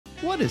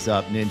What is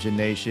up, Ninja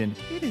Nation?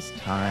 It is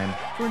time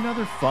for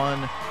another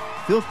fun,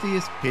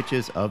 filthiest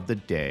pitches of the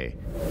day.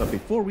 But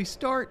before we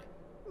start,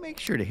 make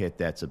sure to hit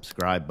that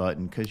subscribe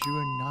button because you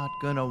are not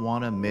going to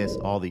want to miss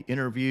all the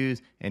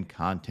interviews and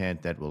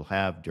content that we'll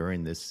have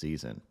during this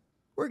season.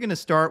 We're going to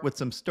start with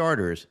some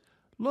starters.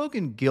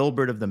 Logan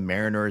Gilbert of the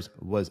Mariners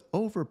was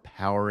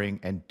overpowering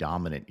and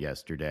dominant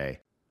yesterday.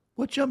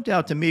 What jumped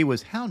out to me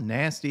was how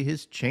nasty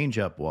his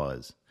changeup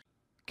was.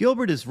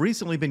 Gilbert has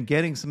recently been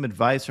getting some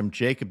advice from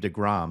Jacob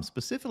deGrom,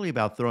 specifically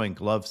about throwing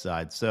glove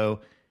side, so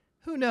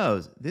who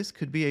knows, this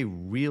could be a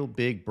real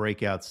big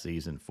breakout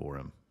season for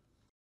him.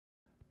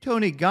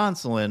 Tony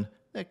Gonsolin,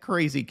 that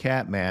crazy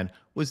cat man,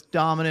 was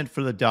dominant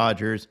for the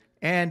Dodgers,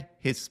 and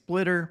his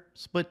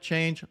split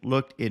change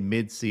looked in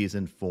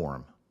mid-season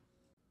form.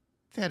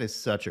 That is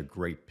such a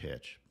great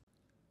pitch.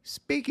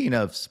 Speaking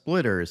of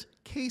splitters,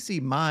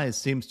 Casey Mize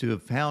seems to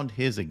have found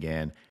his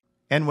again,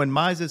 and when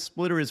Mize's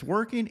splitter is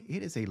working,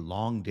 it is a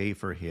long day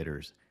for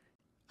hitters.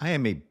 I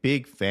am a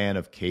big fan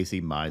of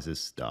Casey Mize's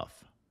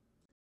stuff.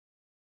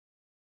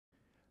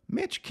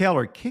 Mitch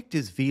Keller kicked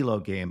his velo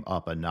game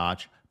up a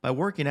notch by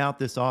working out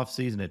this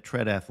offseason at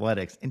Tread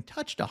Athletics and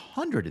touched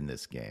 100 in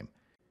this game.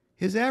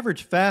 His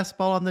average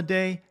fastball on the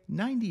day,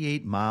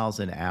 98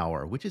 miles an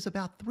hour, which is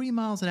about 3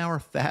 miles an hour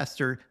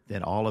faster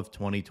than all of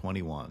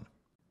 2021.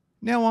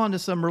 Now on to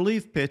some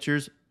relief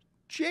pitchers.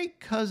 Jake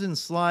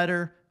Cousins'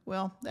 slider,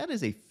 well, that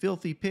is a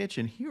filthy pitch,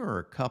 and here are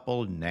a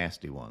couple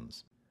nasty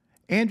ones.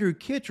 Andrew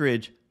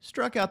Kittredge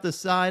struck out the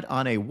side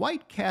on a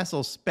White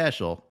Castle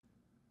special.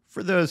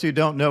 For those who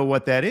don't know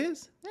what that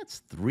is, that's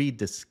 3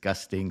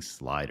 disgusting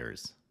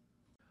sliders.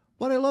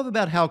 What I love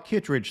about how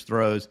Kittredge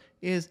throws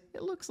is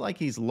it looks like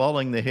he's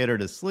lulling the hitter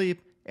to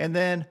sleep, and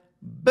then,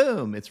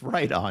 boom, it's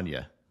right on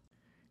you.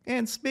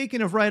 And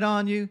speaking of right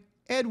on you,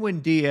 Edwin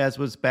Diaz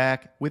was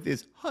back with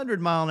his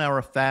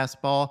 100-mile-an-hour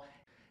fastball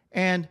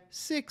and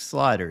 6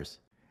 sliders.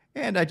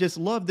 And I just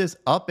love this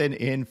up and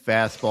in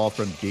fastball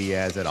from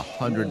Diaz at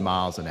 100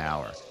 miles an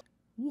hour.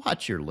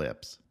 Watch your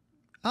lips.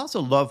 I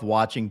also love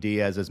watching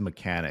Diaz's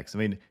mechanics. I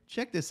mean,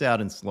 check this out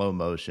in slow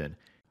motion.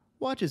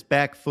 Watch his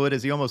back foot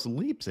as he almost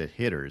leaps at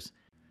hitters.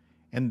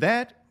 And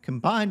that,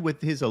 combined with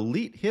his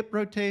elite hip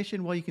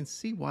rotation, well, you can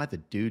see why the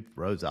dude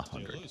throws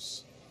 100.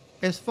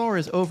 As far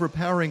as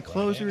overpowering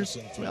closers,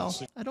 well,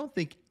 I don't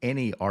think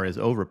any are as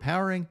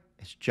overpowering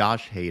as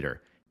Josh Hader.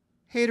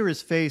 Hader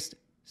has faced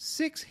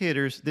 6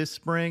 hitters this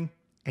spring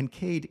and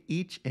K'd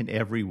each and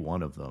every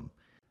one of them.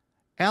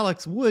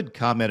 Alex Wood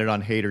commented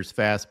on Hader's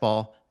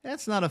fastball.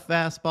 That's not a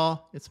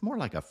fastball, it's more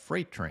like a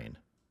freight train.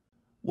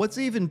 What's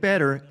even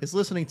better is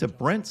listening to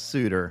Brent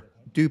Suter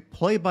do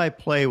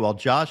play-by-play while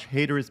Josh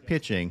Hader is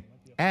pitching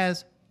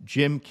as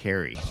Jim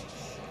Carrey.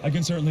 I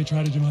can certainly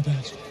try to do my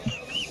best.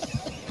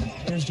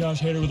 Here's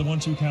Josh Hader with a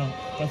 1-2 count.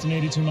 That's an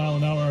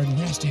 82-mile-an-hour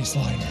nasty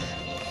slider.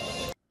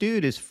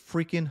 Dude is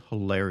freaking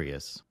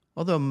hilarious.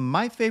 Although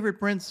my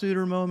favorite Brent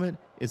Suter moment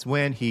is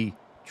when he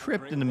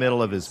tripped in the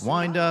middle of his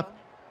windup,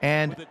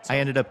 and I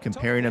ended up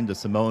comparing him to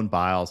Simone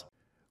Biles,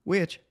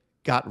 which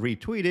got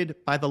retweeted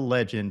by the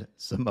legend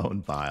Simone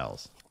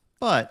Biles.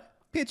 But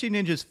Pitching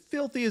Ninja's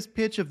filthiest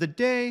pitch of the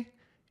day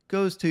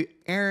goes to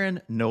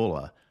Aaron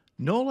Nola.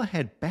 Nola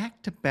had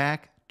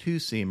back-to-back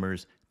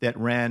two-seamers that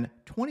ran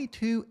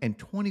 22 and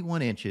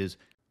 21 inches,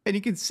 and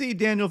you can see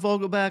Daniel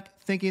Vogelbach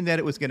thinking that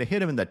it was going to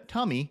hit him in the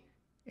tummy,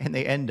 and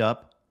they end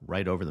up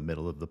right over the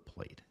middle of the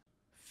plate.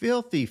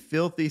 Filthy,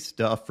 filthy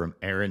stuff from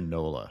Aaron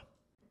Nola.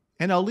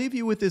 And I'll leave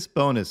you with this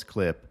bonus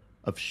clip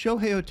of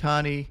Shohei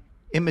Ohtani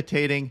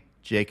imitating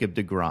Jacob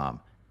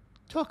deGrom.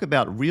 Talk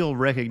about real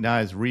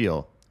recognize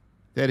real.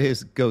 That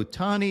is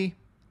Gotani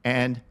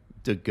and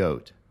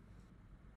DeGoat.